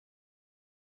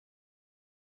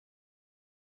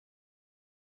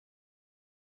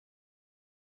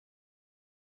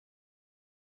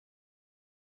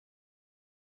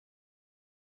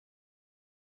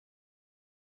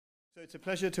So it's a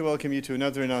pleasure to welcome you to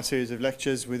another in our series of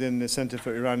lectures within the Center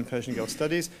for Iran and Persian Gulf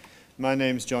Studies. My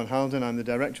name is John Halden, I'm the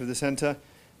director of the center,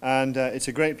 and it's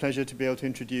a great pleasure to be able to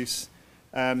introduce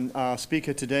our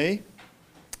speaker today,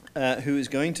 who is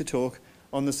going to talk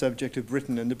on the subject of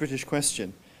Britain and the British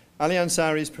question. Ali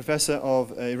Ansari is Professor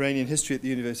of Iranian History at the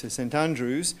University of St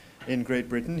Andrews in Great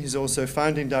Britain. He's also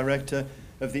founding director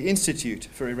of the Institute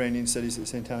for Iranian Studies at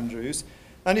St Andrews,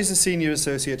 and he's a Senior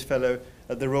Associate Fellow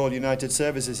at the Royal United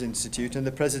Services Institute and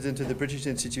the President of the British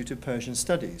Institute of Persian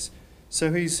Studies.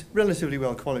 So he's relatively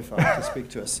well qualified to speak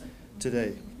to us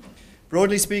today.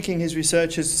 Broadly speaking, his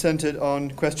research is centered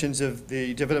on questions of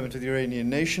the development of the Iranian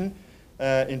nation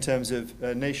in terms of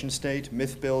nation-state,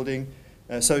 myth-building,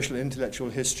 social and intellectual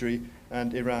history,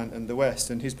 and Iran and the West.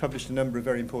 And he's published a number of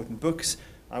very important books.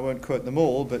 I won't quote them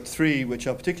all, but three which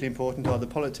are particularly important are The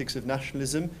Politics of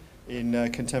Nationalism in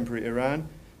Contemporary Iran,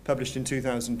 published in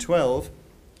 2012,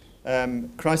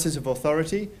 Crisis of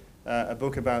Authority, a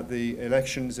book about the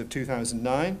elections of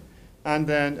 2009, and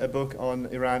then a book on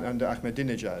Iran under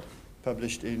Ahmadinejad,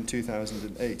 published in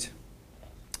 2008.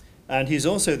 And he's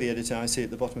also the editor, I see at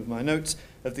the bottom of my notes,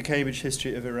 of the Cambridge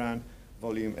History of Iran,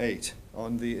 Volume 8,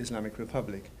 on the Islamic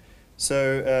Republic.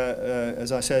 So,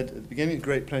 as I said at the beginning,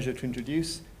 great pleasure to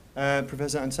introduce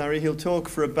Professor Ansari. He'll talk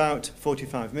for about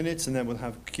 45 minutes, and then we'll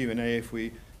have Q&A if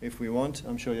we want.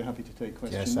 I'm sure you're happy to take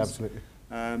questions. Yes, absolutely.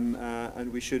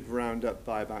 And we should round up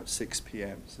by about 6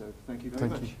 p.m. So thank you very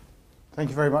much. Thank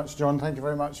you very much, John. Thank you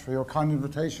very much for your kind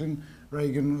invitation.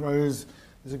 Reagan, Rose,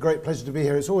 it's a great pleasure to be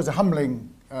here. It's always a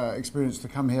humbling experience to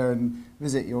come here and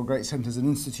visit your great centres and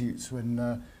institutes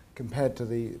when compared to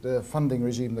the funding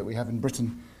regime that we have in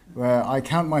Britain, where I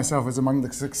count myself as among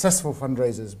the successful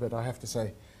fundraisers, but I have to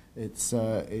say it's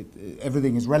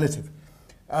everything is relative.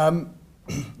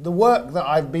 The work that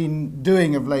I've been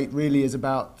doing of late really is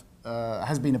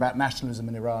has been about nationalism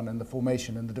in Iran and the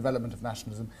formation and the development of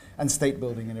nationalism and state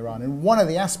building in Iran. And one of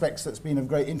the aspects that's been of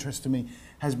great interest to me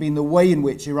has been the way in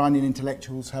which Iranian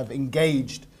intellectuals have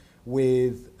engaged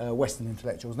with Western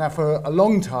intellectuals. Now, for a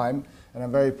long time, and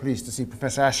I'm very pleased to see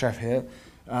Professor Ashraf here,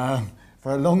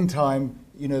 for a long time,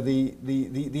 you know,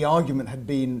 the argument had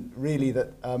been really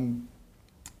that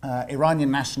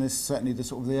Iranian nationalists, certainly the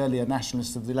sort of the earlier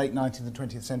nationalists of the late 19th and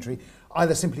 20th century,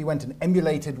 either simply went and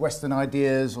emulated Western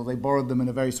ideas, or they borrowed them in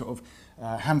a very sort of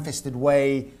ham-fisted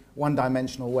way,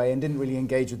 one-dimensional way, and didn't really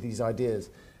engage with these ideas.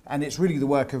 And it's really the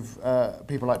work of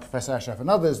people like Professor Ashraf and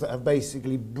others that have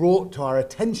basically brought to our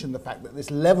attention the fact that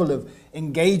this level of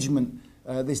engagement,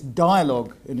 this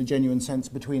dialogue in a genuine sense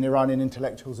between Iranian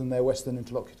intellectuals and their Western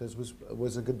interlocutors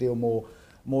was a good deal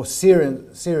more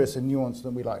serious and nuanced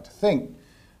than we like to think.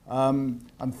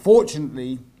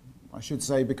 Unfortunately, I should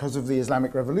say, because of the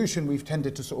Islamic Revolution, we've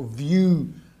tended to sort of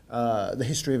view the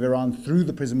history of Iran through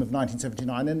the prism of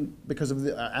 1979 and because of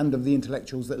the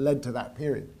intellectuals that led to that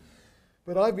period.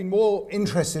 But I've been more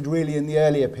interested really in the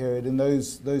earlier period, in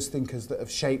those thinkers that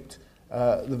have shaped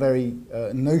the very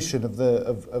notion of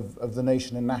the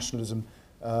nation and nationalism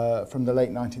from the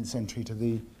late 19th century to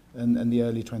the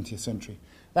early 20th century.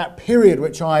 That period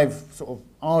which I've sort of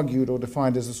argued or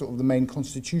defined as a sort of the main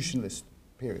constitutionalist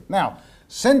period. Now,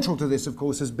 central to this, of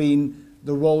course, has been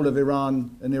the role of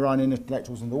Iran and Iranian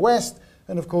intellectuals in the West,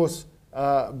 and of course,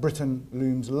 Britain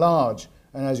looms large.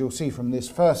 And as you'll see from this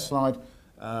first slide,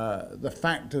 the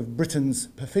fact of Britain's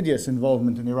perfidious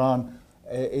involvement in Iran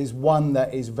is one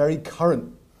that is very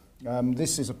current.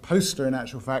 This is a poster, in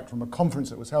actual fact, from a conference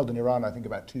that was held in Iran, I think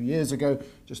about 2 years ago,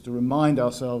 just to remind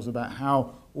ourselves about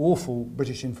how awful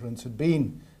British influence had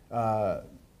been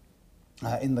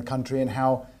in the country and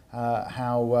how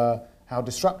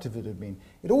disruptive it had been.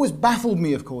 It always baffled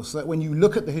me, of course, that when you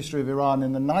look at the history of Iran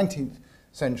in the 19th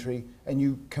century and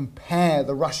you compare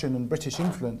the Russian and British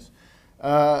influence,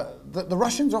 that the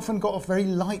Russians often got off very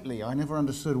lightly. I never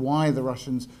understood why the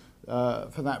Russians,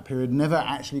 for that period, never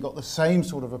actually got the same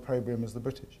sort of opprobrium as the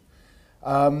British.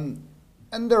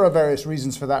 And there are various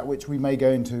reasons for that, which we may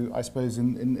go into, I suppose,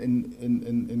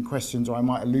 in questions, or I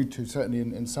might allude to certainly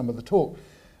in some of the talk.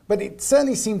 But it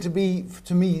certainly seemed to be,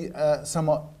 to me,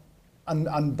 somewhat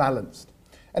unbalanced.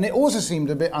 And it also seemed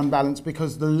a bit unbalanced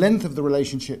because the length of the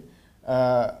relationship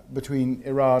between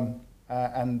Iran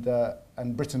and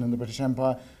Britain and the British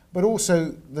Empire, but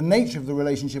also the nature of the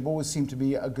relationship always seemed to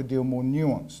be a good deal more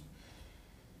nuanced.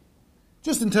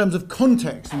 Just in terms of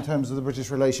context, in terms of the British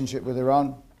relationship with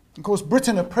Iran, of course,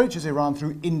 Britain approaches Iran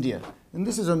through India. And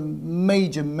this is a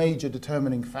major, major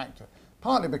determining factor.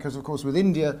 Partly because, of course, with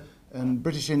India and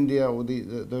British India, or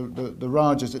the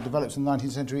Raj as it develops in the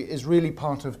 19th century, is really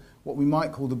part of what we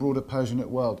might call the broader Persianate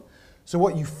world. So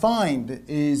what you find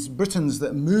is Britons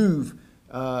that move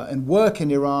and work in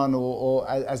Iran or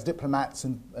as diplomats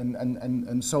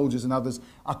and soldiers and others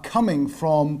are coming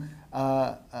from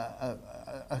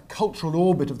a cultural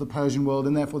orbit of the Persian world,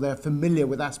 and therefore they're familiar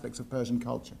with aspects of Persian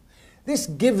culture. This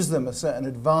gives them a certain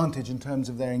advantage in terms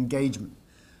of their engagement,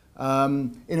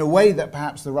 in a way that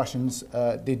perhaps the Russians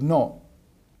did not.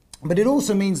 But it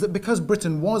also means that because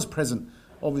Britain was present,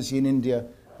 obviously in India,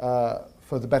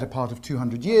 for the better part of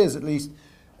 200 years at least,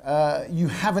 you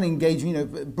have an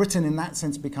engagement. Britain in that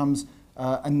sense becomes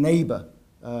a neighbour,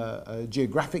 a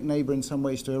geographic neighbour in some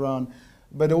ways to Iran,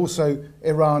 but also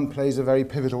Iran plays a very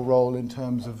pivotal role in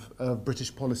terms of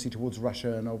British policy towards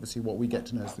Russia and obviously what we get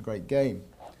to know as the Great Game.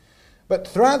 But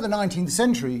throughout the 19th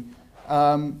century,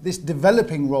 this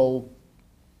developing role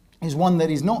is one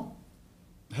that is not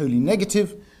wholly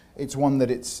negative. It's one that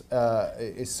is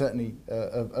certainly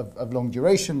of long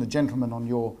duration. The gentleman on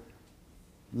your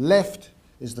left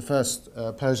is the first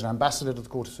Persian ambassador to the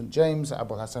court of St. James,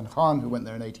 Abul Hassan Khan, who went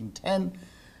there in 1810.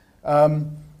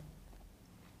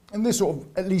 And this sort of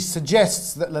at least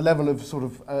suggests that the level of sort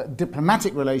of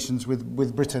diplomatic relations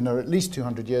with Britain are at least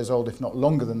 200 years old, if not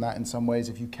longer than that in some ways,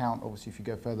 if you count, obviously, if you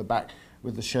go further back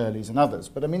with the Shirleys and others.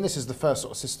 But I mean, this is the first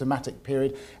sort of systematic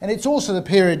period. And it's also the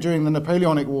period during the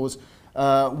Napoleonic Wars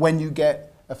when you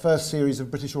get a first series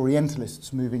of British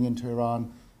Orientalists moving into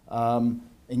Iran,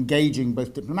 engaging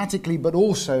both diplomatically but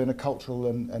also in a cultural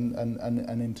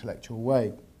and intellectual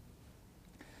way.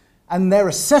 And their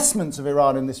assessments of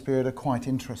Iran in this period are quite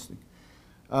interesting.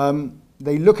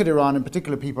 They look at Iran, in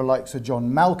particular people like Sir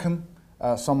John Malcolm,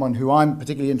 someone who I'm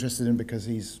particularly interested in because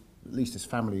at least his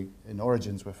family in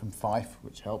origins were from Fife,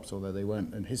 which helps, although they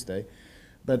weren't in his day.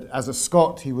 But as a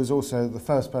Scot, he was also the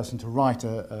first person to write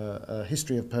a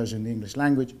history of Persia in the English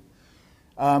language.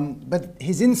 But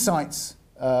his insights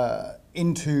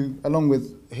into, along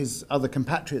with his other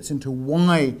compatriots, into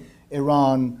why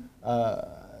Iran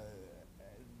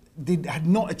had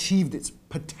not achieved its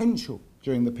potential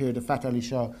during the period of Fath Ali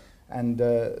Shah and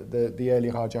the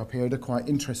early Qajar period are quite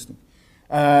interesting.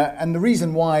 And the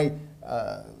reason why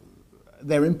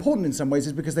they're important in some ways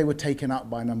is because they were taken up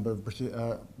by a number of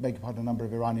a number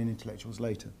of Iranian intellectuals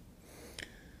later.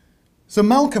 So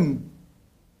Malcolm,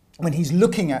 when he's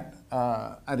looking at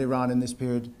Iran in this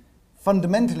period,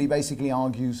 fundamentally basically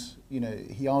argues,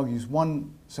 he argues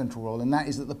one central role, and that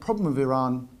is that the problem of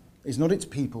Iran is not its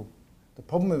people. The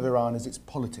problem of Iran is its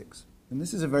politics. And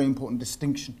this is a very important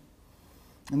distinction.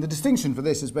 And the distinction for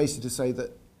this is basically to say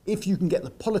that if you can get the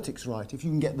politics right, if you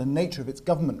can get the nature of its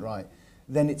government right,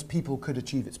 then its people could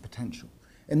achieve its potential.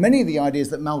 And many of the ideas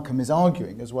that Malcolm is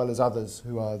arguing, as well as others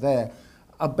who are there,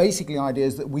 are basically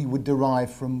ideas that we would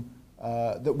derive from,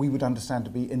 that we would understand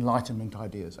to be Enlightenment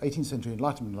ideas, 18th century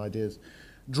Enlightenment ideas,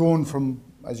 drawn from,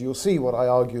 as you'll see, what I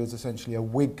argue is essentially a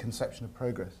Whig conception of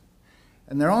progress.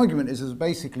 And their argument is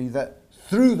basically that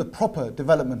through the proper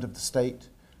development of the state,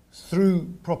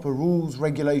 through proper rules,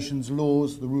 regulations,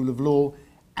 laws, the rule of law,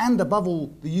 and above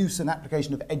all, the use and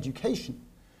application of education,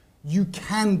 you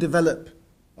can develop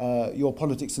your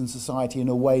politics and society in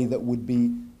a way that would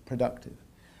be productive.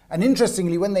 And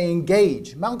interestingly, when they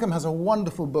engage, Malcolm has a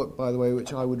wonderful book, by the way,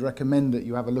 which I would recommend that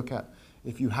you have a look at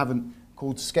if you haven't,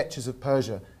 called Sketches of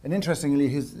Persia. And interestingly,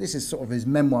 this is sort of his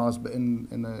memoirs, but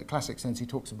in a classic sense, he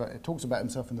talks about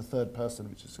himself in the third person,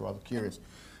 which is rather curious.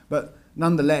 But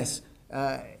nonetheless,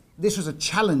 this was a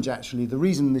challenge, actually. The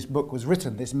reason this book was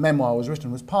written, this memoir was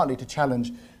written, was partly to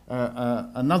challenge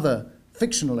another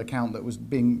fictional account that was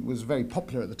very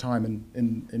popular at the time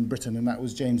in Britain, and that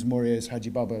was James Morier's Haji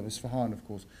Baba of Isfahan, of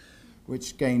course,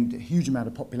 which gained a huge amount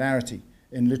of popularity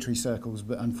in literary circles,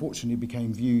 but unfortunately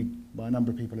became viewed by a number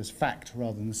of people as fact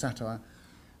rather than satire.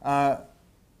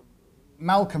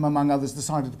 Malcolm, among others,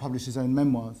 decided to publish his own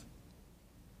memoirs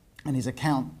and his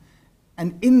account.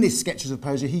 And in this Sketches of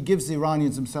Persia, he gives the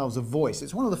Iranians themselves a voice.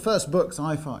 It's one of the first books,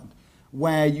 I find,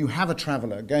 where you have a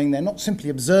traveller going there, not simply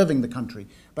observing the country,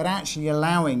 but actually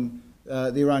allowing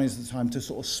the Iranians at the time to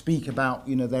sort of speak about,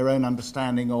 their own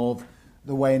understanding of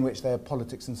the way in which their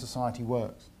politics and society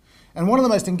works. And one of the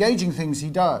most engaging things he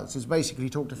does is basically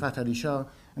talk to Fath Ali Shah,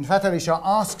 and Fath Ali Shah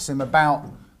asks him about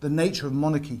the nature of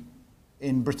monarchy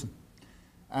in Britain.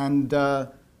 And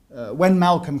when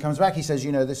Malcolm comes back, he says,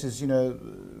 this is,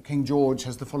 King George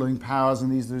has the following powers,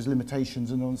 and there's limitations,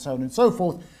 and so on and so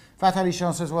forth. Fath Ali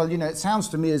Shah says, well, it sounds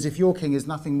to me as if your king is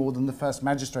nothing more than the first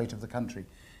magistrate of the country.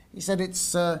 He said,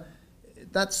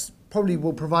 that's probably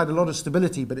will provide a lot of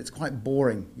stability, but it's quite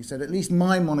boring. He said, at least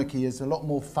my monarchy is a lot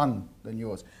more fun than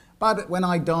yours. But when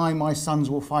I die, my sons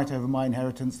will fight over my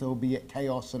inheritance. There will be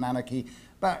chaos and anarchy.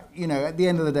 But, at the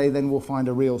end of the day, then we'll find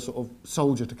a real sort of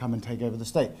soldier to come and take over the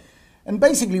state. And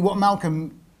basically what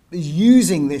Malcolm is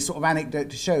using this sort of anecdote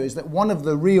to show is that one of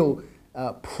the real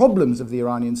problems of the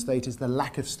Iranian state is the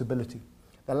lack of stability.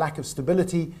 The lack of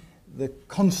stability, the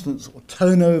constant sort of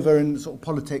turnover in sort of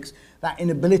politics, that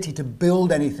inability to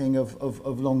build anything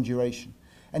of long duration.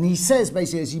 And he says,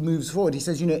 basically, as he moves forward, he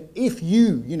says, if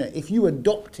you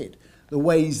adopted the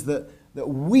ways that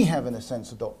we have, in a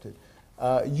sense, adopted,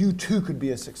 you too could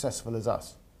be as successful as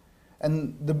us.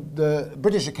 And the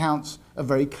British accounts are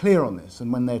very clear on this.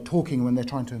 And when they're talking, when they're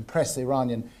trying to impress the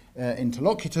Iranian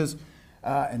interlocutors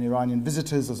and Iranian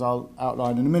visitors, as I'll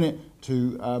outline in a minute,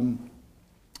 to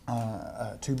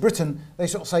Britain, they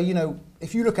sort of say,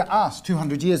 if you look at us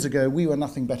 200 years ago, we were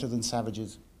nothing better than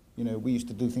savages. We used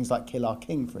to do things like kill our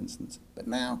king, for instance. But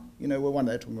now, we're one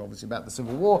day talking obviously about the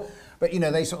Civil War, but,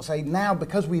 they sort of say now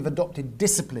because we've adopted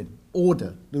discipline,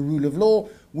 order, the rule of law,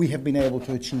 we have been able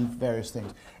to achieve various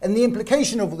things. And the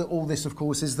implication of all this, of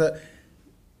course, is that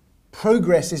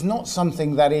progress is not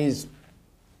something that is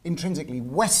intrinsically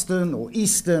Western or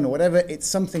Eastern or whatever. It's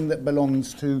something that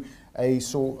belongs to a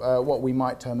sort what we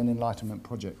might term an Enlightenment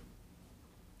project.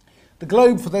 The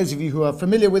globe, for those of you who are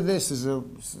familiar with this, is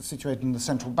situated in the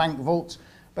central bank vaults.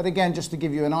 But again, just to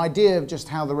give you an idea of just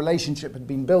how the relationship had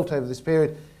been built over this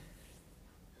period,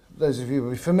 those of you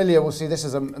who are familiar will see this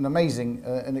is an amazing,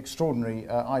 an extraordinary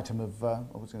item of, I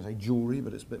was going to say jewellery,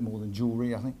 but it's a bit more than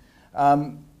jewellery, I think.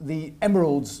 The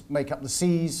emeralds make up the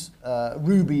seas,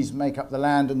 rubies make up the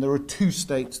land, and there are two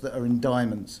states that are in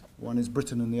diamonds. One is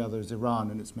Britain and the other is Iran,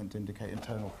 and it's meant to indicate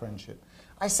internal friendship.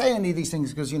 I say any of these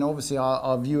things because, obviously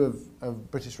our view of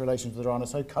British relations with Iran are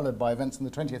so coloured by events in the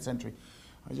 20th century.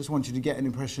 I just want you to get an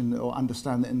impression or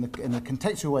understand that in a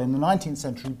contextual way, in the 19th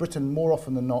century, Britain, more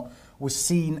often than not, was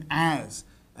seen as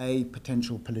a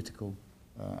potential political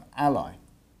ally.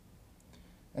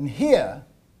 And here,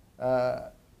 I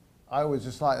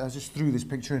just threw this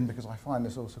picture in because I find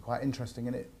this also quite interesting,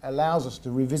 and it allows us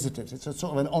to revisit it. It's a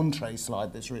sort of an entree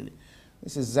slide, this really.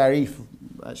 This is Zarif,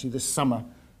 actually this summer,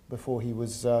 before he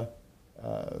was, I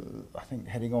think,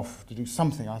 heading off to do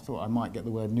something. I thought I might get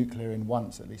the word nuclear in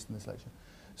once, at least in this lecture.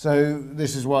 So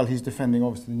this is while he's defending,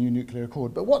 obviously, the new nuclear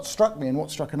accord. But what struck me, and what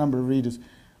struck a number of readers,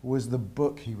 was the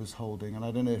book he was holding. And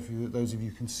I don't know if those of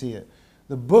you can see it.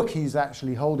 The book he's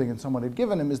actually holding, and someone had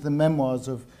given him, is the memoirs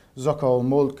of Zaka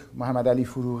al-Mulk, Muhammad Ali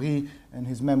Foroughi, and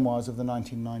his memoirs of the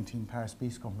 1919 Paris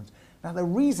Peace Conference. Now, the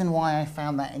reason why I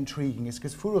found that intriguing is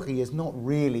because Foroughi is not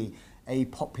really a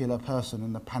popular person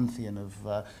in the pantheon of,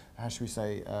 how should we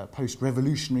say,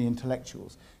 post-revolutionary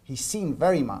intellectuals. He's seen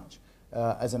very much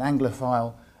as an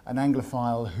Anglophile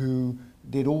who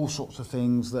did all sorts of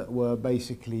things that were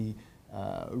basically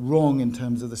wrong in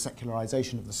terms of the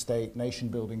secularization of the state, nation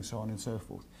building, so on and so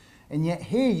forth. And yet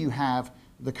here you have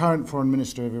the current foreign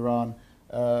minister of Iran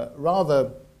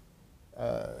rather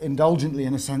indulgently,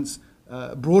 in a sense,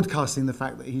 broadcasting the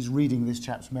fact that he's reading this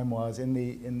chap's memoirs in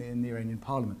the Iranian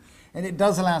parliament. And it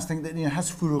does allow us to think that, has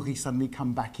Foroughi suddenly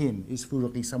come back in? Is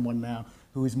Foroughi someone now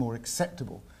who is more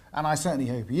acceptable? And I certainly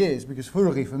hope he is, because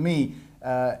Foroughi, for me,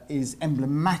 is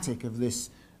emblematic of this,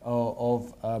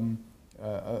 of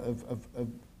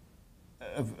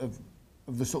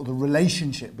the sort of the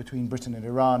relationship between Britain and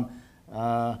Iran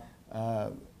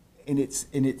in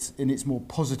its more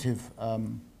positive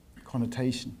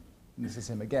connotation. And this is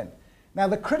him again. Now,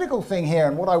 the critical thing here,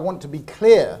 and what I want to be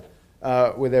clear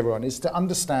with everyone, is to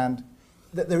understand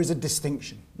that there is a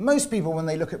distinction. Most people, when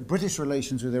they look at British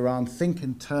relations with Iran, think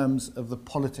in terms of the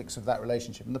politics of that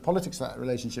relationship. And the politics of that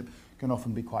relationship can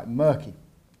often be quite murky.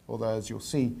 Although, as you'll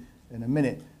see in a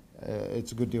minute,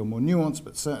 it's a good deal more nuanced,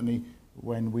 but certainly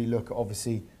when we look at,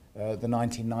 obviously, the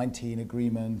 1919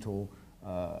 agreement or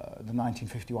the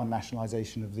 1951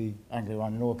 nationalisation of the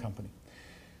Anglo-Iranian Oil Company.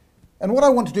 And what I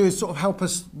want to do is sort of help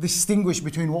us distinguish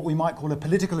between what we might call a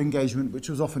political engagement, which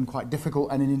was often quite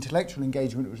difficult, and an intellectual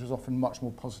engagement, which was often much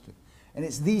more positive. And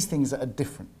it's these things that are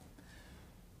different.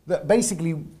 That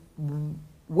basically,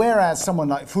 whereas someone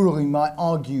like Foroughi might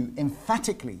argue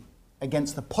emphatically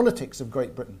against the politics of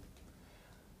Great Britain,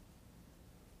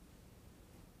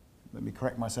 let me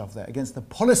correct myself there, against the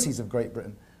policies of Great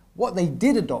Britain, what they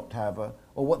did adopt, however,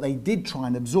 or what they did try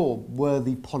and absorb, were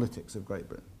the politics of Great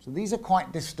Britain. So these are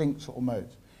quite distinct sort of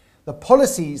modes. The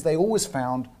policies, they always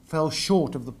found, fell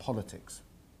short of the politics.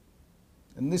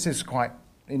 And this is quite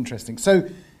interesting. So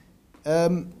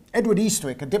Edward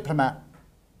Eastwick, a diplomat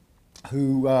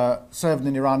who served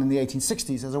in Iran in the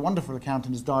 1860s, has a wonderful account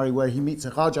in his diary where he meets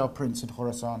a Rajah prince in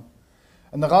Khorasan.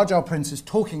 And the Rajah prince is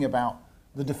talking about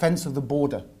the defense of the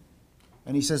border.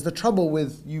 And he says, the trouble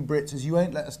with you Brits is you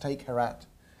won't let us take Herat.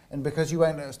 And because you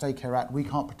won't let us take Herat, we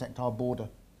can't protect our border.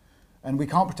 And we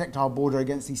can't protect our border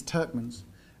against these Turkmens.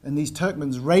 And these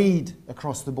Turkmens raid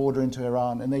across the border into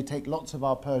Iran, and they take lots of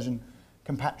our Persian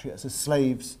compatriots as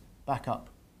slaves back up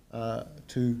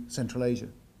to Central Asia.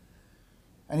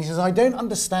 And he says, I don't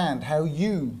understand how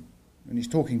you, and he's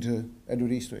talking to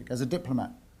Edward Eastwick, as a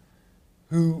diplomat,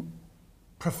 who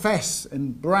profess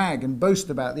and brag and boast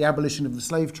about the abolition of the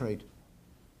slave trade,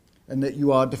 and that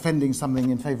you are defending something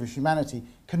in favour of humanity,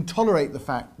 can tolerate the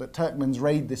fact that Turkmens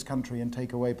raid this country and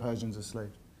take away Persians as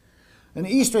slaves. And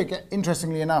Eastwick,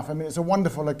 interestingly enough, I mean, it's a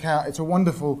wonderful account, it's a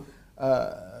wonderful,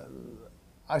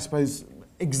 I suppose,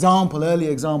 early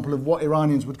example of what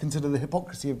Iranians would consider the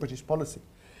hypocrisy of British policy,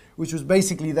 which was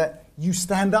basically that you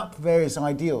stand up for various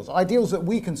ideals that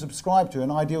we can subscribe to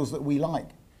and ideals that we like,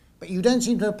 but you don't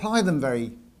seem to apply them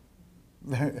very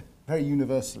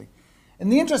universally.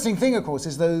 And the interesting thing, of course,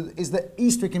 is that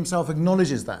Eastwick himself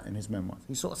acknowledges that in his memoirs.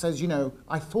 He sort of says, you know,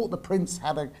 I thought the prince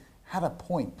had a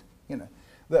point, you know,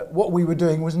 that what we were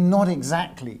doing was not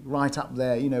exactly right up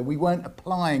there. You know, we weren't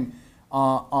applying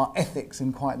our ethics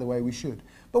in quite the way we should.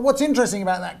 But what's interesting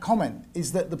about that comment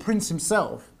is that the prince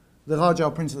himself, the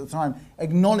Rajah prince at the time,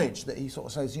 acknowledged that he sort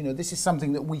of says, you know, this is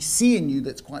something that we see in you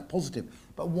that's quite positive,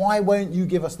 but why won't you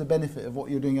give us the benefit of what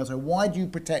you're doing elsewhere? Why do you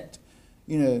protect,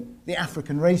 you know, the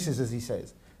African races, as he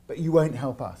says, but you won't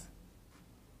help us?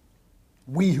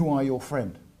 We who are your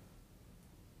friend.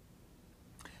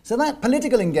 So that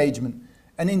political engagement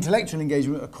and intellectual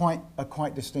engagement are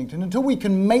quite distinct. And until we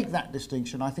can make that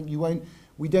distinction, I think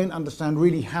we don't understand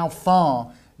really how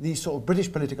far these sort of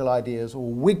British political ideas, or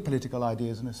Whig political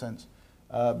ideas in a sense,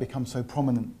 become so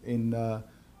prominent in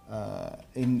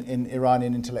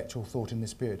Iranian intellectual thought in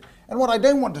this period. And what I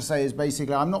don't want to say is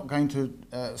basically, I'm not going to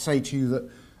say to you that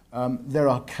there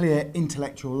are clear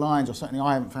intellectual lines, or certainly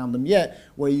I haven't found them yet,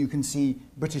 where you can see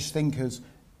British thinkers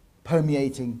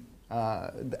permeating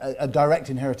a direct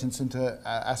inheritance into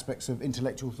aspects of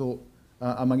intellectual thought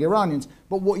among Iranians.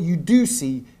 But what you do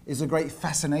see is a great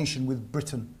fascination with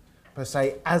Britain, per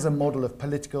se, as a model of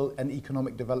political and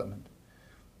economic development.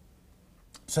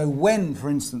 So when, for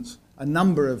instance, a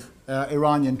number of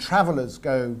Iranian travellers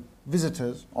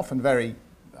visitors, often very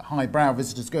highbrow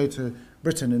visitors, go to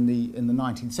Britain in the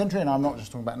 19th century, and I'm not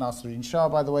just talking about Nasruddin Shah,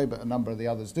 by the way, but a number of the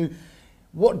others do.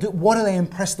 What are they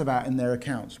impressed about in their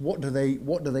accounts? What do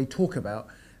they talk about?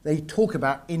 They talk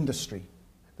about industry.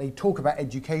 They talk about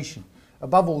education.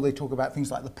 Above all, they talk about things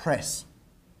like the press.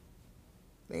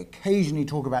 They occasionally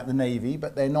talk about the navy,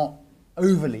 but they're not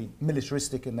overly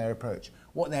militaristic in their approach.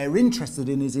 What they're interested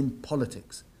in is in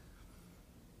politics.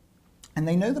 And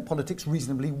they know the politics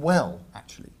reasonably well,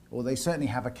 actually, or they certainly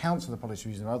have accounts of the politics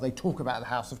reasonably well. They talk about the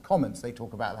House of Commons, they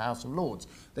talk about the House of Lords,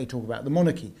 they talk about the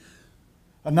monarchy.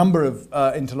 A number of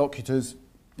interlocutors,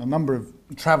 a number of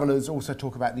travellers also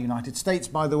talk about the United States,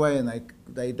 by the way, and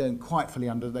they don't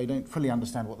fully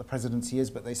understand what the presidency is,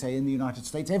 but they say in the United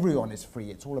States everyone is free.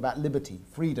 It's all about liberty,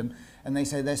 freedom, and they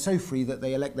say they're so free that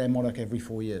they elect their monarch every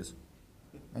 4 years.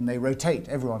 And they rotate.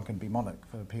 Everyone can be monarch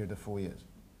for a period of 4 years.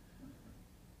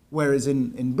 Whereas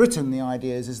in Britain, the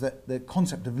idea is that the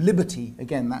concept of liberty,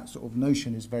 again, that sort of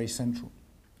notion is very central.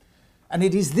 And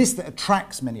it is this that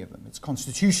attracts many of them. It's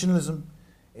constitutionalism,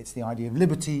 it's the idea of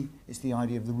liberty, it's the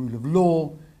idea of the rule of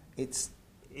law, it's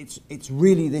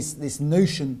really this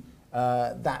notion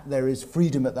that there is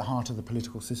freedom at the heart of the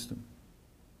political system.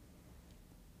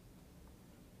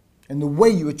 And the way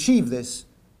you achieve this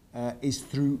is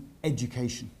through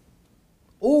education.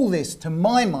 All this, to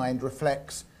my mind,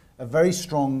 reflects a very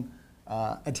strong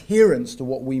adherence to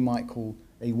what we might call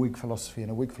a Whig philosophy and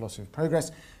a Whig philosophy of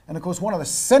progress. And of course, one of the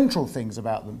central things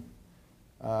about them,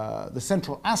 the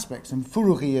central aspects, and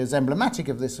Fourougi is emblematic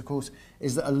of this, of course,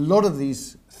 is that a lot of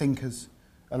these thinkers,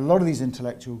 a lot of these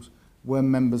intellectuals were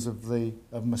members of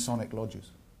Masonic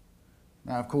lodges.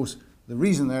 Now, of course, the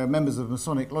reason they are members of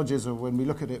Masonic lodges, or when we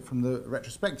look at it from the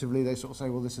retrospectively, they sort of say,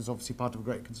 well, this is obviously part of a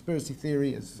great conspiracy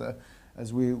theory,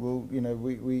 as we will, you know,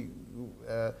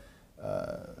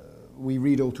 we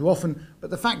read all too often.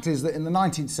 But the fact is that in the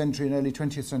 19th century and early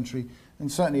 20th century,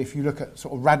 and certainly if you look at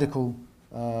sort of radical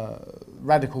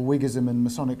Whiggism and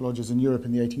Masonic lodges in Europe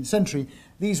in the 18th century,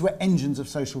 these were engines of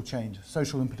social change,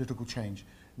 social and political change.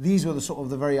 These were the sort of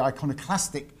the very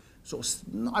iconoclastic sort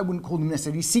of, I wouldn't call them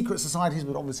necessarily secret societies,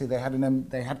 but obviously they had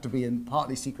to be in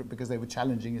partly secret because they were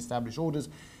challenging established orders.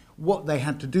 What they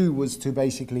had to do was to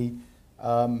basically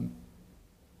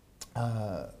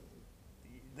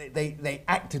they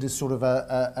acted as sort of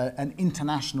an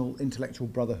international intellectual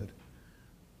brotherhood.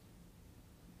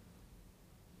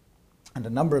 And a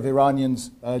number of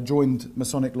Iranians joined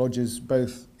Masonic lodges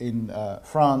both in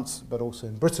France but also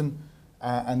in Britain,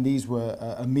 and these were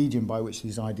a medium by which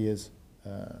these ideas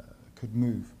could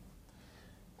move.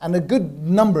 And a good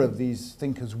number of these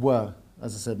thinkers were,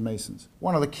 as I said, Masons.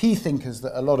 One of the key thinkers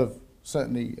that a lot of,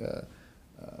 certainly,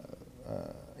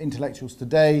 intellectuals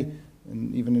today,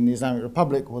 and even in the Islamic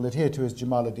Republic, will adhere to is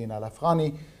Jamaluddin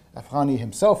al-Afghani. Afghani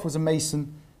himself was a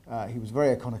Mason. He was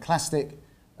very iconoclastic.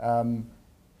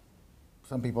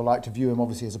 Some people like to view him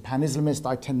obviously as a pan-Islamist.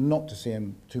 I tend not to see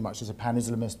him too much as a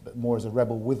pan-Islamist, but more as a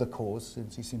rebel with a cause,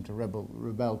 since he seemed to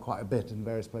rebel quite a bit in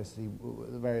various places,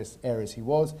 the various areas he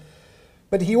was.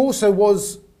 But he also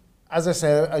was, as I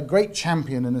say, a great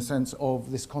champion in a sense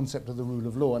of this concept of the rule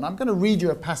of law. And I'm going to read you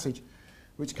a passage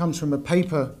which comes from a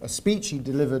paper, a speech he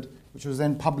delivered, which was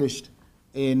then published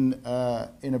in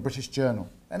a British journal.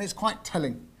 And it's quite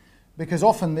telling, because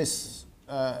often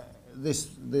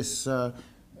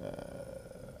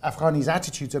Afghani's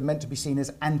attitudes are meant to be seen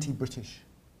as anti-British.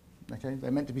 Okay?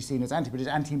 They're meant to be seen as anti-British,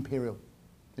 anti-imperial.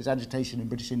 His agitation in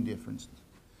British India, for instance.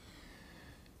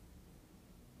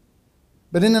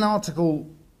 But in an article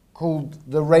called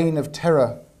The Reign of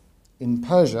Terror in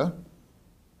Persia,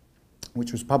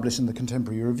 which was published in the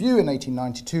Contemporary Review in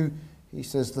 1892, he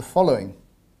says the following.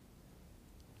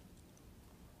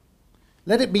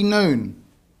 Let it be known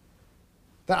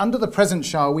that under the present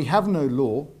Shah we have no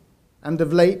law, and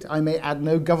of late I may add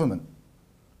no government.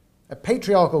 A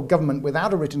patriarchal government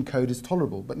without a written code is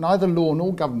tolerable, but neither law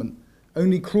nor government,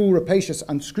 only cruel, rapacious,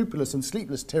 unscrupulous and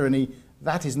sleepless tyranny,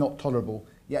 that is not tolerable,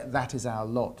 yet that is our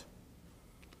lot.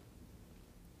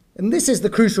 And this is the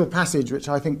crucial passage which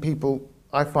I think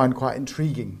I find quite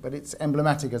intriguing, but it's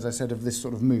emblematic, as I said, of this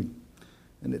sort of mood.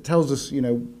 And it tells us,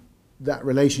 that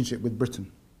relationship with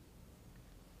Britain.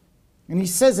 And he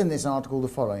says in this article the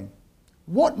following.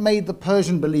 What made the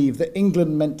Persian believe that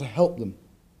England meant to help them?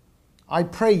 I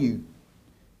pray you,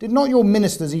 did not your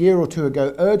ministers a year or two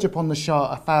ago urge upon the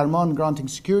Shah a farman granting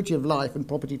security of life and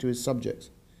property to his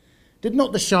subjects? Did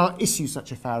not the Shah issue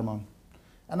such a farman,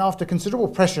 and after considerable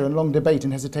pressure and long debate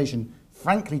and hesitation,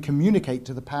 frankly communicate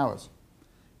to the powers?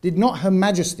 Did not Her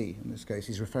Majesty, in this case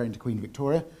he's referring to Queen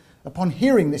Victoria, upon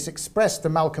hearing this express to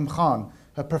Malcolm Khan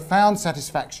her profound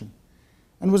satisfaction?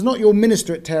 And was not your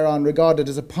minister at Tehran regarded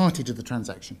as a party to the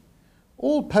transaction?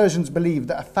 All Persians believed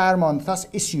that a farman thus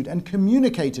issued and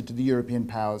communicated to the European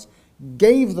powers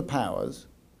gave the powers,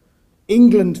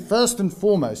 England first and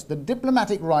foremost, the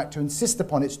diplomatic right to insist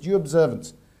upon its due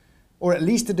observance, or at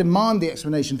least to demand the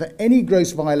explanation for any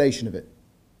gross violation of it.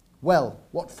 Well,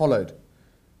 what followed?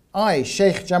 I,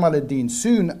 Sheikh Jamaluddin,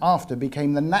 soon after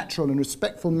became the natural and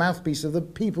respectful mouthpiece of the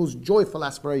people's joyful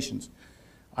aspirations.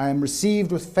 I am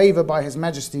received with favour by His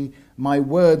Majesty. My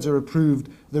words are approved.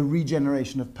 The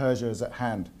regeneration of Persia is at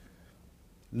hand.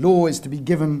 Law is to be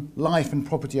given. Life and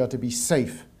property are to be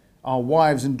safe. Our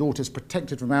wives and daughters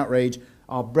protected from outrage.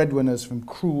 Our breadwinners from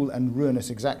cruel and ruinous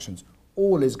exactions.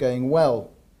 All is going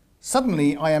well.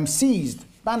 Suddenly I am seized,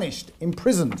 banished,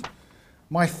 imprisoned.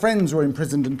 My friends were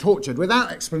imprisoned and tortured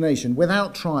without explanation,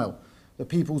 without trial. The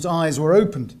people's eyes were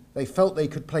opened. They felt they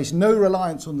could place no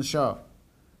reliance on the Shah.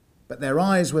 But their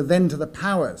eyes were then to the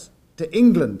powers, to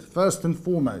England first and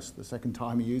foremost, the second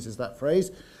time he uses that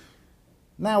phrase.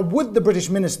 Now, would the British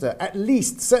minister at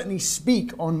least certainly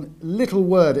speak on little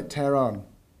word at Tehran,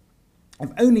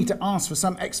 if only to ask for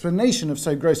some explanation of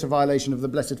so gross a violation of the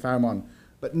blessed farman?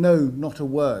 But no, not a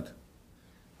word.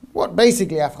 What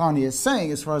basically Afghani is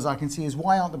saying, as far as I can see, is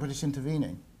why aren't the British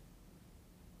intervening?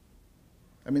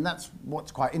 I mean, that's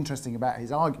what's quite interesting about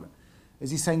his argument,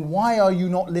 is he's saying, why are you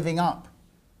not living up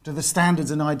to the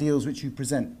standards and ideals which you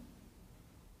present?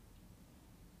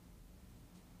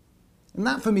 And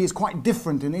that for me is quite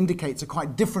different and indicates a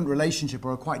quite different relationship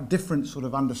or a quite different sort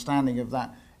of understanding of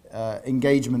that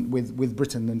engagement with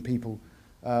Britain than people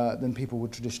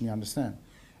would traditionally understand.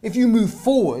 If you move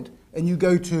forward and you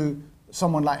go to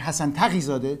someone like Hassan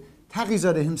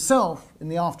Taghisade himself, in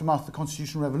the aftermath of the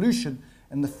Constitutional Revolution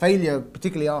and the failure,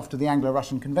 particularly after the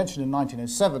Anglo-Russian Convention in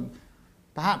 1907,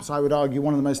 perhaps I would argue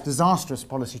one of the most disastrous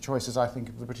policy choices, I think,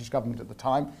 of the British government at the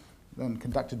time, then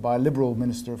conducted by a Liberal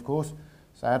minister, of course,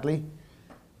 sadly.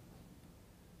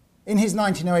 In his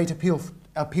 1908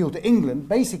 appeal to England,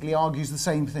 basically argues the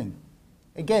same thing.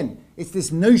 Again, it's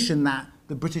this notion that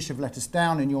the British have let us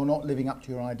down and you're not living up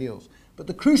to your ideals. But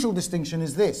the crucial distinction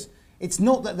is this. It's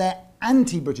not that they're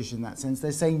anti-British in that sense.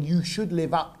 They're saying you should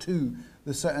live up to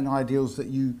the certain ideals that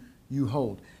you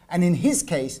hold. And in his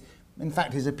case, in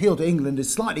fact, his appeal to England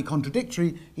is slightly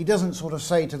contradictory. He doesn't sort of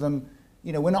say to them,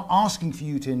 we're not asking for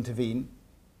you to intervene,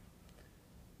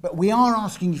 but we are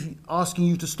asking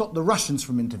you to stop the Russians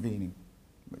from intervening,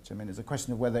 which, I mean, is a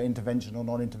question of whether intervention or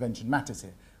non-intervention matters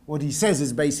here. What he says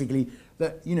is basically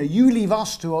that, you leave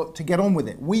us to get on with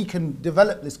it. We can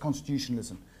develop this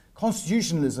constitutionalism.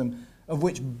 Constitutionalism, of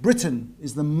which Britain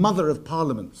is the mother of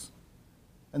parliaments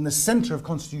and the centre of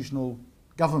constitutional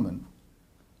government,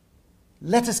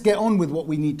 let us get on with what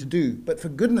we need to do, but for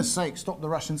goodness sake, stop the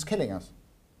Russians killing us.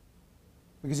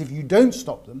 Because if you don't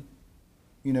stop them,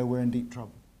 you know we're in deep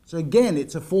trouble. So again,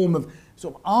 it's a form of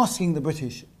sort of asking the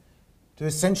British to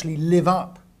essentially live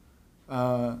up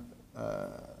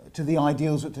to the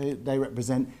ideals that they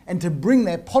represent and to bring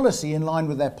their policy in line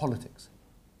with their politics.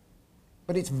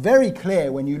 But it's very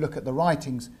clear when you look at the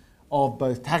writings of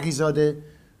both Taghizadeh.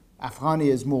 Afghani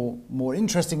is more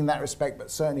interesting in that respect, but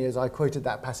certainly as I quoted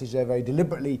that passage there very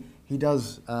deliberately, he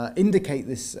does indicate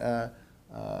this,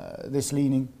 this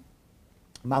leaning.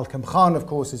 Malcolm Khan, of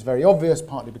course, is very obvious,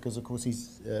 partly because, of course, he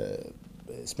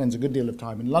spends a good deal of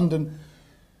time in London.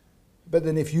 But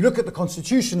then if you look at the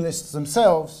constitutionalists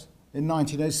themselves, in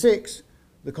 1906,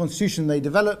 the constitution they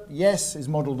develop, yes, is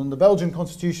modelled on the Belgian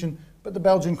constitution, but the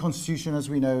Belgian constitution, as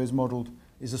we know,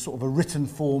 is a sort of a written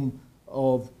form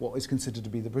of what is considered to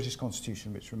be the British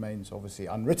constitution, which remains obviously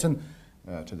unwritten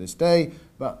to this day,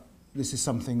 but this is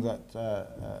something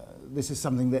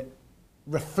that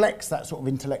reflects that sort of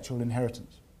intellectual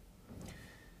inheritance.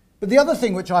 But the other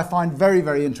thing which I find very,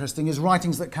 very interesting is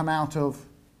writings that come out of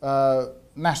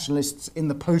nationalists in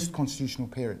the post-constitutional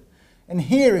period. And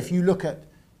here, if you look at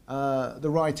the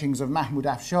writings of Mahmoud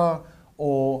Afshar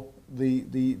or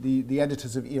the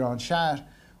editors of Iran Shahr,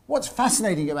 what's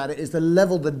fascinating about it is the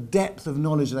level, the depth of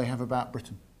knowledge they have about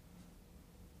Britain.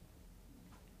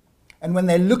 And when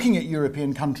they're looking at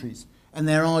European countries and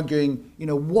they're arguing, you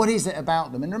know, what is it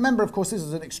about them? And remember, of course, this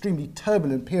is an extremely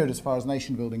turbulent period as far as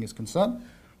nation building is concerned.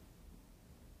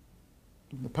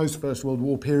 In the post-First World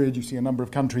War period, you see a number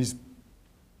of countries,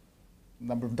 a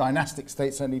number of dynastic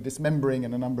states certainly dismembering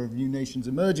and a number of new nations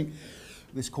emerging.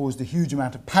 This caused a huge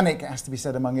amount of panic, it has to be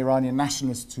said, among Iranian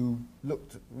nationalists who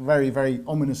looked very, very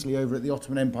ominously over at the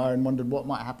Ottoman Empire and wondered what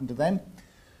might happen to them.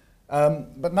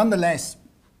 But nonetheless,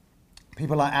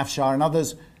 people like Afshar and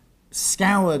others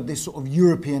scoured this sort of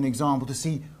European example to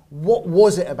see what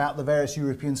was it about the various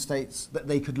European states that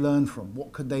they could learn from.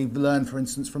 What could they learn, for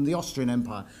instance, from the Austrian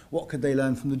Empire? What could they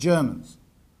learn from the Germans?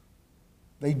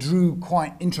 They drew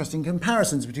quite interesting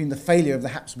comparisons between the failure of the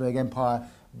Habsburg Empire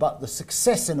but the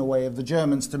success, in a way, of the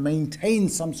Germans to maintain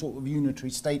some sort of unitary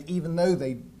state, even though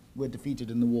they were defeated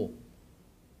in the war.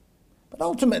 But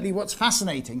ultimately, what's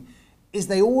fascinating is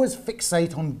they always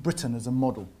fixate on Britain as a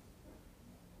model.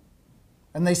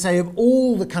 And they say, of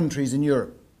all the countries in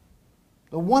Europe,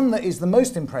 the one that is the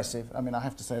most impressive, I mean, I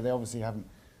have to say, they obviously haven't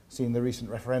seen the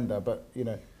recent referenda, but, you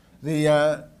know,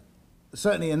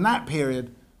 certainly in that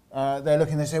period, they're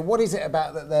looking, they say, what is it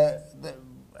about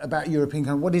about European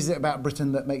countries, what is it about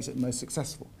Britain that makes it most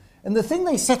successful? And the thing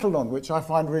they settled on, which I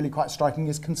find really quite striking,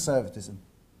 is conservatism.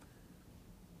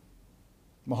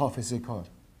 Muhafiz Zikar.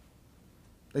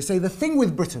 They say the thing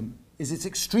with Britain is it's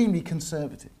extremely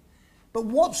conservative. But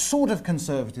what sort of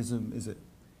conservatism is it?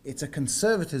 It's a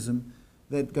conservatism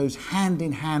that goes hand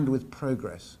in hand with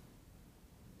progress.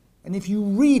 And if you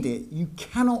read it, you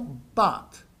cannot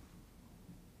but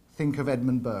think of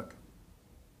Edmund Burke.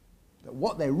 That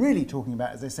what they're really talking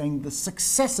about is they're saying the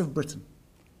success of Britain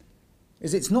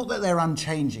is it's not that they're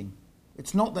unchanging.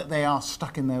 It's not that they are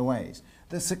stuck in their ways.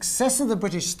 The success of the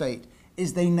British state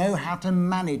is they know how to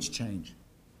manage change.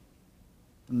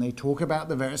 And they talk about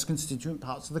the various constituent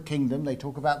parts of the kingdom. They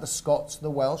talk about the Scots, the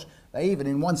Welsh. They even,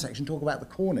 in one section, talk about the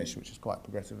Cornish, which is quite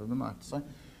progressive of them, I have to say.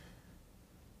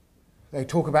 They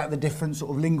talk about the different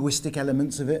sort of linguistic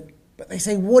elements of it. But they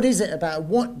say, what is it about?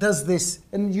 What does this...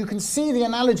 And you can see the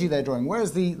analogy they're drawing.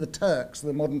 Whereas the Turks,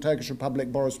 the modern Turkish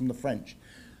Republic, borrows from the French.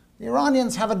 The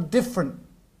Iranians have a different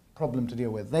problem to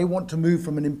deal with. They want to move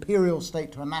from an imperial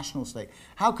state to a national state.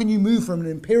 How can you move from an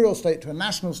imperial state to a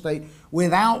national state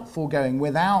without foregoing,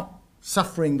 without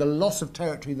suffering the loss of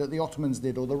territory that the Ottomans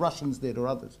did or the Russians did or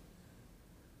others?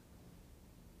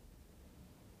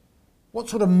 What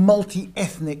sort of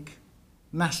multi-ethnic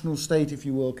national state, if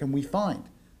you will, can we find?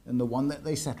 And the one that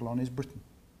they settle on is Britain.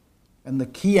 And the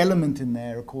key element in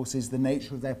there, of course, is the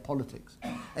nature of their politics.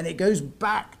 And it goes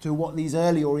back to what these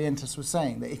early Orientalists were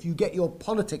saying, that if you get your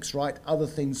politics right, other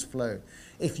things flow.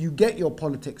 If you get your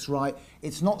politics right,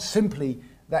 it's not simply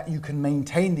that you can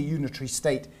maintain the unitary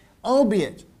state,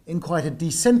 albeit in quite a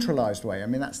decentralized way. I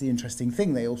mean, that's the interesting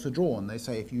thing they also draw on. They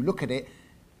say, if you look at it,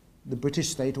 the British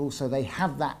state also, they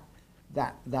have that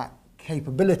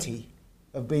capability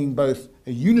of being both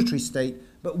a unitary state,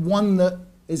 but one that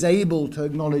is able to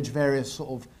acknowledge various sort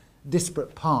of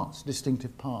disparate parts,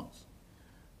 distinctive parts.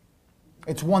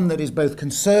 It's one that is both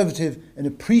conservative and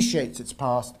appreciates its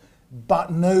past, but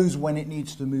knows when it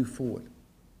needs to move forward.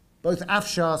 Both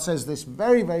Afshar says this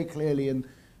very, very clearly, and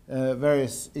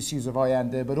various issues of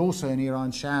Ayande, but also in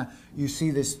Iran Shah, you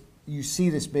see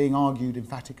this being argued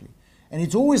emphatically. And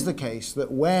it's always the case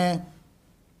that where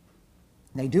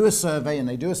they do a survey, and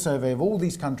they do a survey of all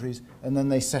these countries, and then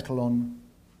they settle on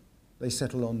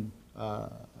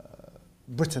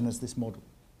Britain as this model.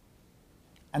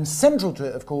 And central to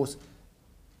it, of course,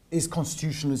 is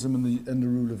constitutionalism and the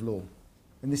rule of law.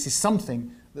 And this is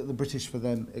something that the British for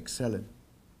them excel in.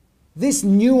 This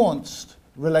nuanced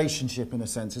relationship, in a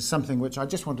sense, is something which I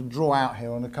just want to draw out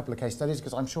here on a couple of case studies,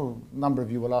 because I'm sure a number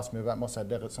of you will ask me about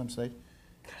Mossadegh at some stage.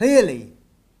 Clearly,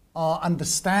 our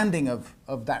understanding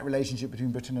of that relationship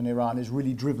between Britain and Iran is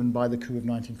really driven by the coup of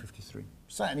 1953,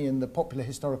 certainly in the popular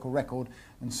historical record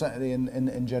and certainly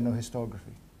in general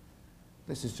historiography.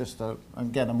 This is just,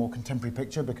 again, a more contemporary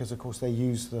picture because, of course, I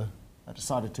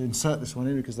decided to insert this one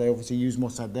in because they obviously use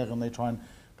Mossadegh and they try and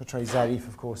portray Zarif,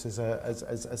 of course,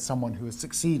 as someone who has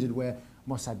succeeded where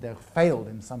Mossadegh failed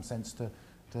in some sense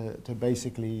to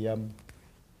basically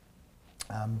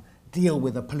deal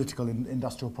with a political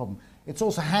industrial problem. It's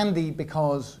also handy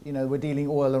because, you know, we're dealing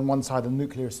oil on one side and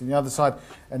nuclearists on the other side,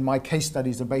 and my case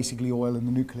studies are basically oil in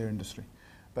the nuclear industry,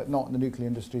 but not the nuclear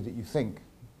industry that you think.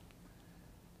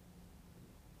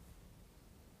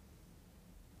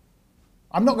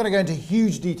 I'm not going to go into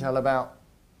huge detail about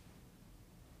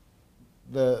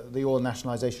the oil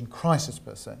nationalization crisis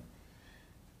per se,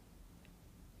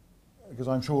 because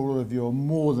I'm sure all of you are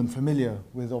more than familiar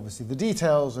with obviously the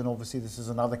details, and obviously this is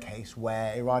another case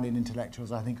where Iranian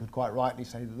intellectuals, I think, could quite rightly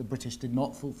say that the British did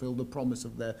not fulfill the promise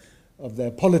of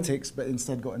their politics, but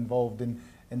instead got involved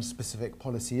in specific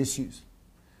policy issues.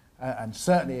 And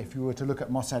certainly if you were to look at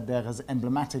Mossadegh as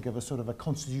emblematic of a sort of a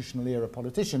constitutional era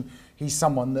politician, he's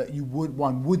someone that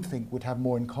one would think would have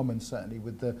more in common certainly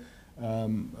with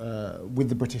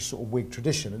the British sort of Whig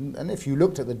tradition. And if you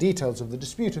looked at the details of the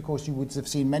dispute, of course, you would have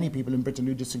seen many people in Britain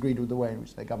who disagreed with the way in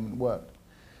which their government worked.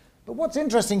 But what's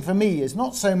interesting for me is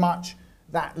not so much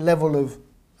that level of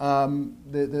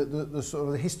the sort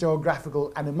of the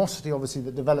historiographical animosity, obviously,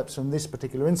 that develops from this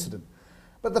particular incident,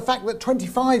 but the fact that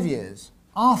 25 years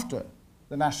after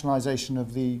the nationalisation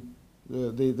of the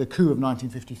coup of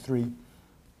 1953,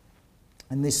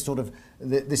 and this sort of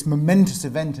this momentous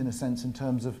event, in a sense, in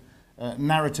terms of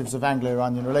narratives of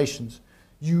Anglo-Iranian relations,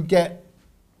 you get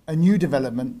a new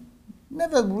development,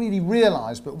 never really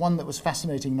realised, but one that was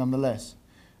fascinating nonetheless.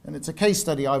 And it's a case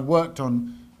study I've worked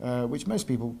on, which most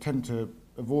people tend to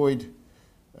avoid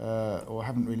or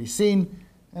haven't really seen,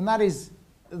 and that is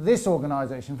this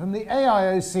organisation, from the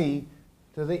AIOC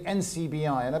to the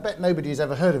NCBI. And I bet nobody's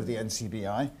ever heard of the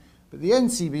NCBI, but the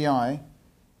NCBI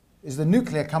is the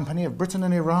nuclear company of Britain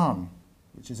and Iran,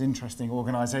 which is an interesting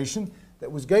organisation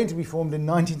that was going to be formed in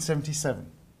 1977.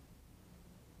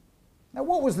 Now,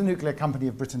 what was the nuclear company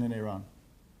of Britain and Iran?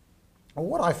 Well,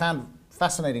 what I found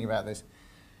fascinating about this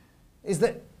is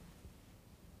that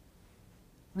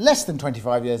less than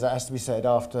 25 years, that has to be said,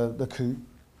 after the coup,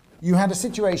 you had a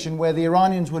situation where the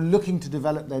Iranians were looking to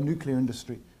develop their nuclear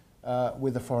industry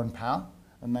with a foreign power,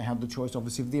 and they had the choice,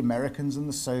 obviously, of the Americans and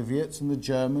the Soviets and the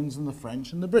Germans and the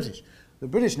French and the British. The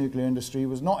British nuclear industry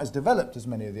was not as developed as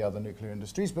many of the other nuclear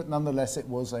industries, but nonetheless it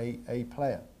was a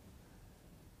player.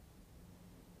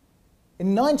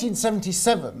 In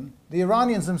 1977, the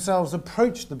Iranians themselves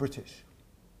approached the British,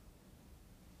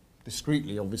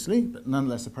 discreetly, obviously, but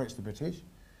nonetheless approached the British,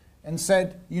 and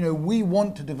said, you know, we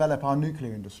want to develop our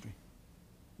nuclear industry.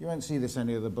 You won't see this in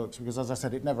any of the books because, as I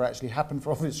said, it never actually happened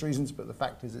for obvious reasons, but the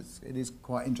fact is it is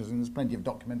quite interesting. There's plenty of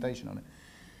documentation on it.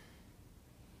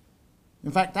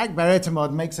 In fact, Akbar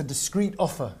Etemad makes a discreet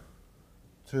offer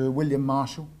to William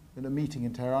Marshall in a meeting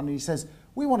in Tehran, and he says,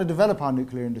 we want to develop our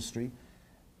nuclear industry,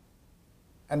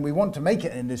 and we want to make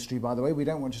it an industry, by the way. We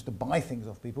don't want just to buy things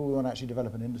off people. We want to actually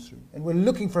develop an industry. And we're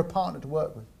looking for a partner to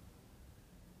work with.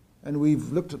 And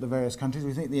we've looked at the various countries.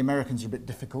 We think the Americans are a bit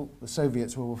difficult. The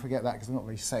Soviets, well, we'll forget that because they're not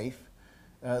very safe.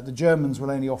 The Germans will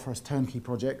only offer us turnkey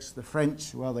projects. The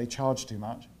French, well, they charge too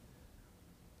much.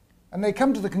 And they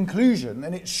come to the conclusion,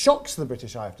 and it shocks the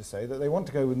British, I have to say, that they want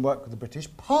to go and work with the British,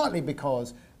 partly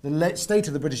because the state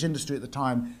of the British industry at the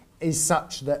time is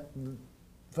such that,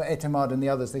 for Etemad and the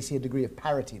others, they see a degree of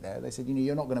parity there. They said, you know,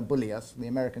 you're not going to bully us. The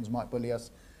Americans might bully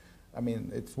us. I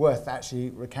mean, it's worth actually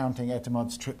recounting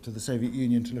Etemad's trip to the Soviet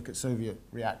Union to look at Soviet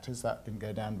reactors. That didn't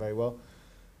go down very well.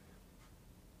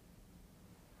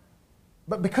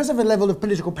 But because of a level of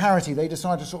political parity, they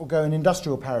decide to sort of go in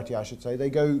industrial parity, I should say. They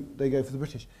go for the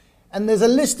British. And there's a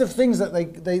list of things that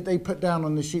they put down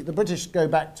on the sheet. The British go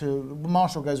back to,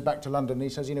 Marshall goes back to London and he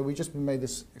says, you know, we've just been made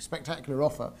this spectacular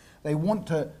offer. They want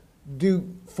to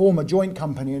form a joint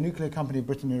company, a nuclear company of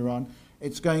Britain and Iran.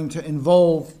 It's going to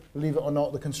involve, believe it or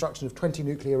not, the construction of 20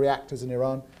 nuclear reactors in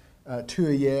Iran, 2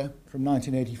 a year from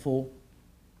 1984.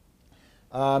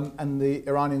 And the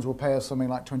Iranians will pay us something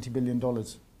like $20 billion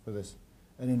for this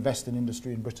and invest in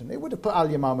industry in Britain. It would have put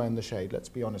al-Yamama in the shade, let's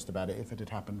be honest about it, if it had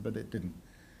happened, but it didn't.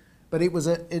 But it was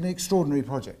an extraordinary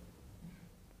project.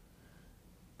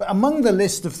 But among the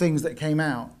list of things that came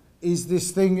out is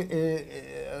this thing,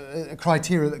 a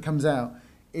criteria that comes out,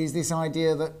 is this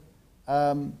idea that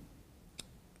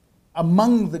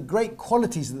among the great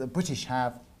qualities that the British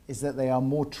have is that they are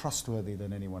more trustworthy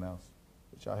than anyone else,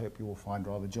 which I hope you will find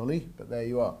rather jolly, but there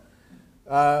you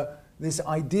are. This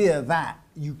idea that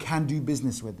you can do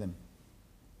business with them.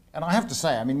 And I have to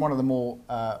say, I mean, one of the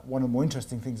more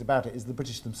interesting things about it is the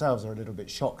British themselves are a little bit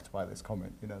shocked by this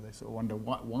comment. You know, they sort of wonder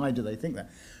why do they think that.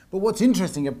 But what's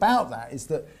interesting about that is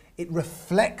that it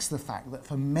reflects the fact that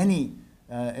for many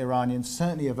Iranians,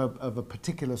 certainly of a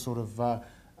particular sort of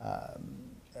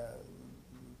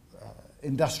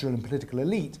industrial and political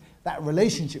elite, that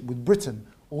relationship with Britain,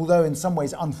 although in some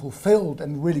ways unfulfilled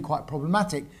and really quite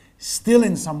problematic, still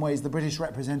in some ways the British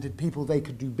represented people they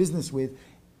could do business with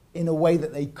in a way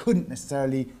that they couldn't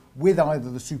necessarily with either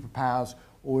the superpowers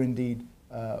or indeed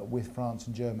with France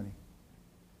and Germany.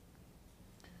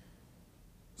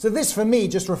 So this, for me,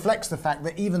 just reflects the fact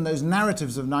that even those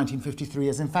narratives of 1953,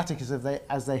 as emphatic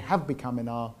as they have become in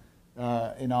our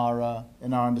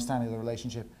understanding of the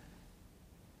relationship,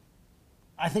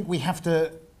 I think we have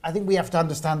to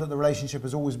understand that the relationship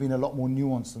has always been a lot more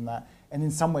nuanced than that, and in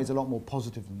some ways a lot more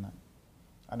positive than that.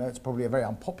 I know it's probably a very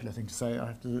unpopular thing to say, I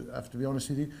have to be honest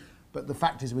with you, but the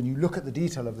fact is when you look at the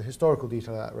detail of the historical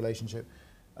detail of that relationship,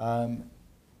 and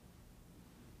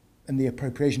the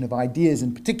appropriation of ideas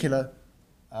in particular,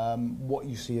 what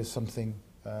you see as something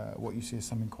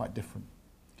quite different.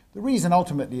 The reason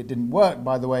ultimately it didn't work,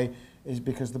 by the way, is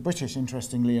because the British,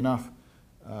 interestingly enough,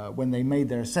 when they made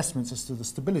their assessments as to the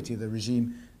stability of the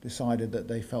regime, decided that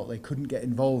they felt they couldn't get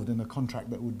involved in a contract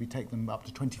that would take them up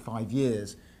to 25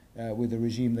 years with a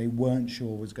regime they weren't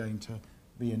sure was going to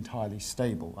be entirely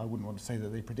stable. I wouldn't want to say that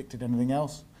they predicted anything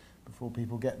else before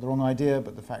people get the wrong idea,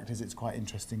 but the fact is it's quite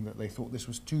interesting that they thought this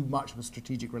was too much of a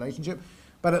strategic relationship.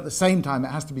 But at the same time, it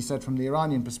has to be said from the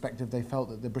Iranian perspective, they felt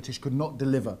that the British could not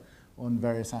deliver on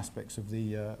various aspects of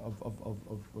the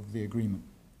agreement.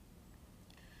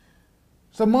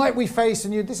 So might we face,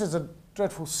 and this is a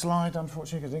dreadful slide,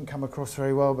 unfortunately, because it didn't come across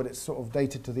very well, but it's sort of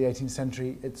dated to the 18th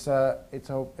century. It's a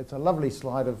lovely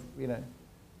slide of,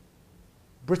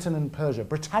 Britain and Persia,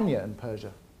 Britannia and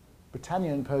Persia.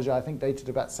 Britannia and Persia, I think, dated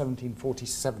about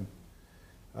 1747,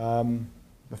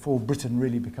 before Britain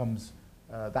really becomes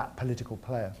that political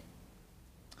player.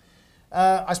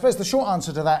 I suppose the short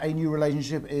answer to that, a new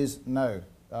relationship, is no.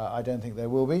 I don't think there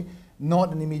will be.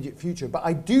 Not in the immediate future. But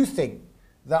I do think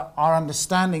that our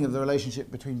understanding of the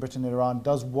relationship between Britain and Iran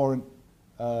does warrant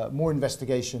more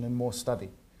investigation and more study.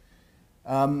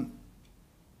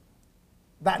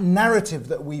 That narrative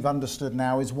that we've understood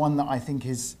now is one that I think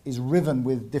is riven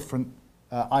with different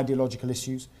ideological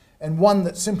issues, and one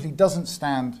that simply doesn't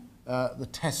stand the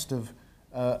test of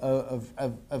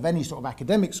any sort of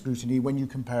academic scrutiny when you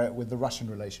compare it with the Russian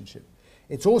relationship.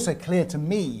 It's also clear to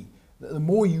me that the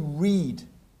more you read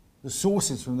the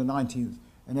sources from the 19th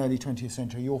and early 20th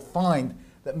century, you'll find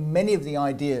that many of the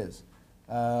ideas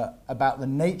about the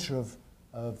nature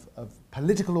of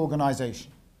political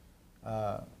organization,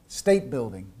 state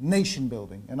building, nation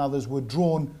building, and others were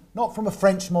drawn not from a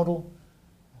French model,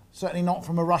 certainly not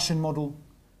from a Russian model,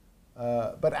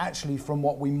 but actually from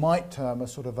what we might term a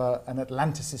sort of an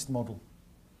Atlanticist model.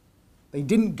 They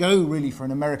didn't go really for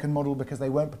an American model because they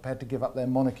weren't prepared to give up their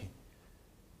monarchy.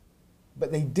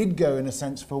 But they did go, in a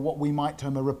sense, for what we might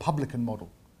term a Republican model.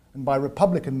 And by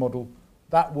Republican model,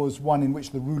 that was one in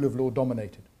which the rule of law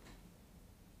dominated.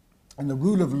 And the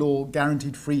rule of law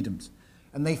guaranteed freedoms.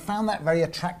 And they found that very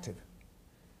attractive.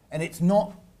 And it's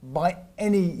not by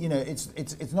any,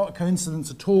 it's not a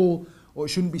coincidence at all, or it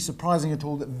shouldn't be surprising at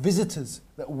all, that visitors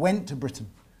that went to Britain,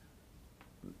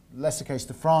 lesser case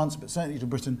to France, but certainly to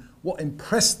Britain, what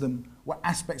impressed them were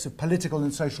aspects of political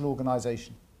and social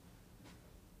organisation.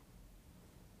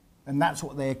 And that's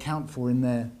what they account for in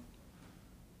their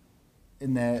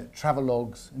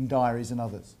travelogues and diaries and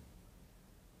others.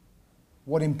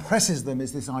 What impresses them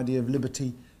is this idea of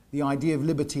liberty, the idea of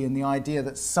liberty and the idea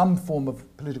that some form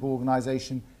of political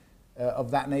organisation of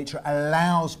that nature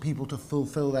allows people to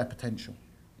fulfill their potential.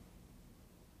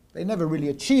 They never really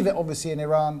achieve it, obviously, in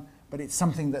Iran, but it's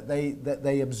something that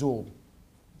they absorb.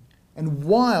 And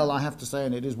while I have to say,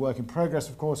 and it is work in progress,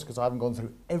 of course, because I haven't gone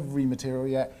through every material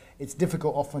yet, it's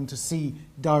difficult often to see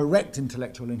direct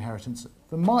intellectual inheritance.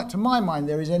 To my mind,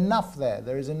 there is enough there.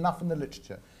 There is enough in the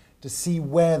literature to see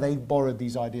where they borrowed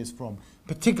these ideas from,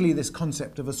 particularly this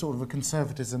concept of a sort of a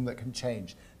conservatism that can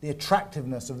change, the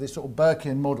attractiveness of this sort of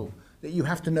Burkean model, that you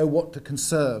have to know what to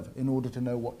conserve in order to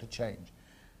know what to change.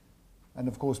 And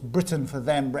of course, Britain for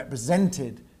them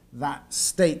represented that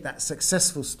state, that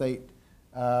successful state,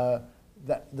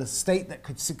 that the state that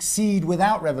could succeed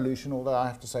without revolution, although I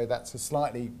have to say that's a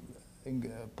slightly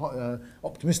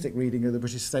optimistic reading of the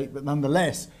British state, but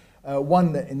nonetheless,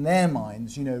 one that in their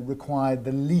minds, required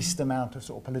the least amount of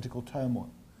sort of political turmoil.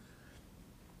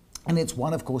 And it's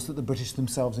one, of course, that the British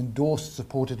themselves endorsed,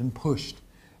 supported and pushed.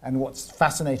 And what's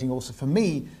fascinating also for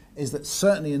me is that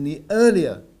certainly in the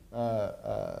earlier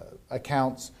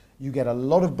accounts, you get a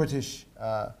lot of British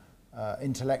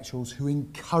intellectuals who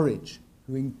encourage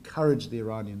the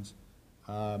Iranians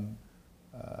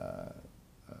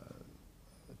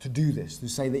to do this, to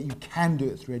say that you can do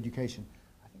it through education.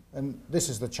 And this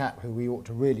is the chap who we ought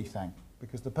to really thank,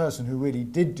 because the person who really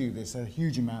did do this a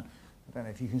huge amount, I don't know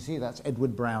if you can see, that's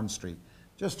Edward Brown Street.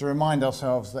 Just to remind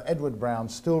ourselves that Edward Brown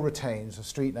still retains a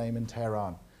street name in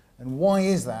Tehran. And why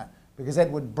is that? Because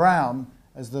Edward Brown,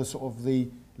 as the sort of the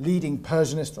leading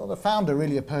Persianist, or the founder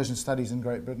really of Persian studies in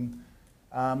Great Britain,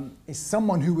 is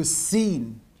someone who was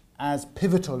seen as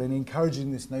pivotal in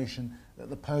encouraging this notion that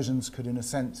the Persians could, in a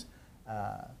sense,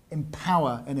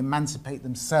 empower and emancipate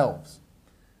themselves.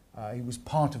 He was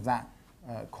part of that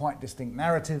quite distinct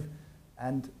narrative,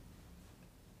 and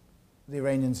the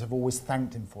Iranians have always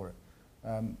thanked him for it.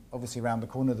 Obviously around the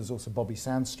corner there's also Bobby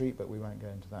Sands Street, but we won't go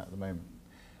into that at the moment.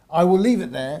 I will leave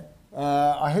it there.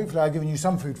 Hopefully I've given you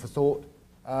some food for thought,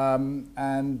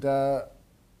 and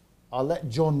I'll let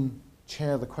John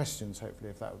chair the questions, hopefully,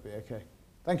 if that would be okay.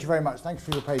 Thank you very much. Thank you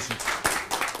for your patience.